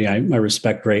and somebody I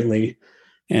respect greatly.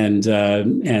 And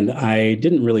I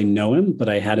didn't really know him, but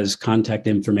I had his contact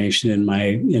information in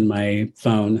my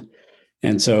phone.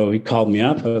 And so he called me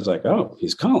up. I was like, oh,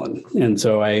 he's calling. And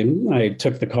so I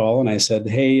took the call and I said,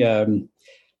 hey,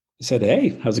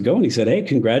 how's it going? He said, hey,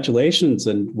 congratulations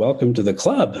and welcome to the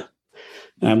club.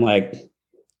 And I'm like,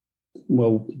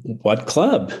 well, what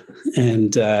club?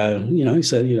 And, he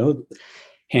said,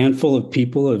 handful of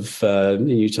people in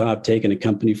Utah have taken a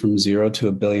company from 0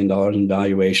 to $1 billion in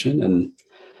valuation.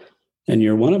 And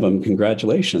you're one of them.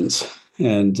 Congratulations.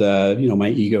 And, my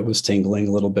ego was tingling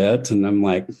a little bit and I'm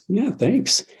like, yeah,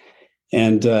 thanks.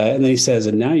 And then he says,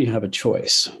 and now you have a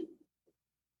choice.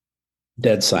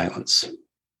 Dead silence.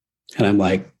 And I'm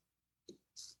like,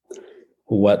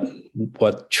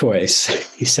 what choice?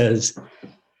 He says,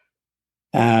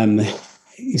 I've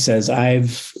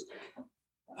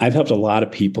helped a lot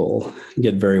of people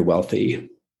get very wealthy.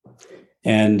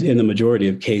 And in the majority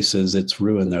of cases, it's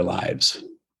ruined their lives.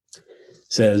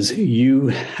 Says you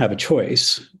have a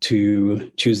choice to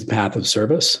choose the path of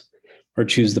service or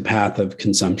choose the path of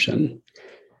consumption.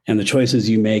 And the choices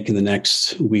you make in the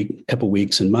next couple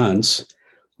weeks and months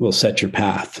will set your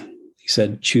path. He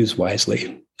said, choose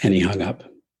wisely. And he hung up.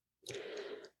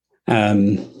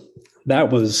 That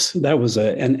was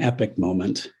an epic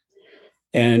moment.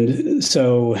 And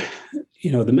so,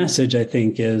 the message I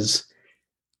think is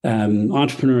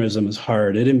entrepreneurism is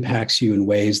hard. It impacts you in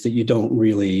ways that you don't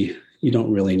really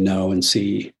know and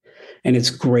see. And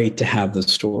it's great to have the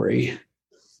story.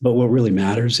 But what really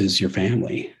matters is your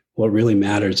family. What really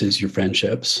matters is your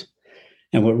friendships.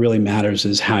 And what really matters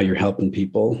is how you're helping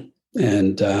people.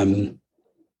 And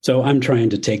so I'm trying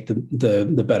to take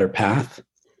the better path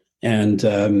and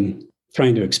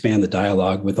trying to expand the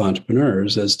dialogue with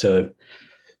entrepreneurs as to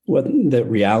what the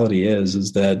reality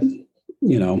is that,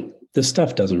 this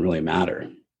stuff doesn't really matter.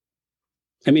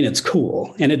 I mean, it's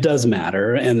cool and it does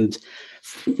matter. And,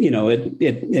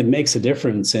 it makes a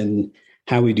difference in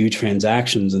how we do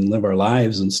transactions and live our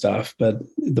lives and stuff. But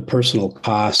the personal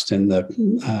cost and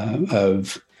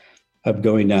of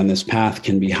going down this path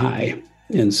can be high.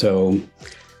 And so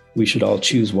we should all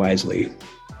choose wisely.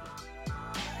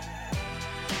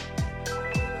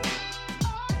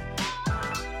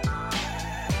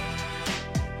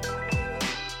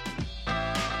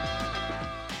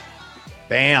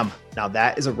 Bam. Now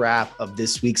that is a wrap of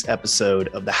this week's episode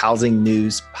of the Housing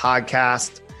News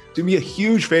Podcast. do me a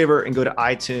huge favor and go to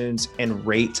iTunes and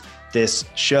rate this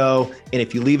show. And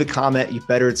if you leave a comment, you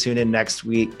better tune in next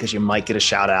week because you might get a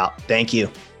shout out. Thank you.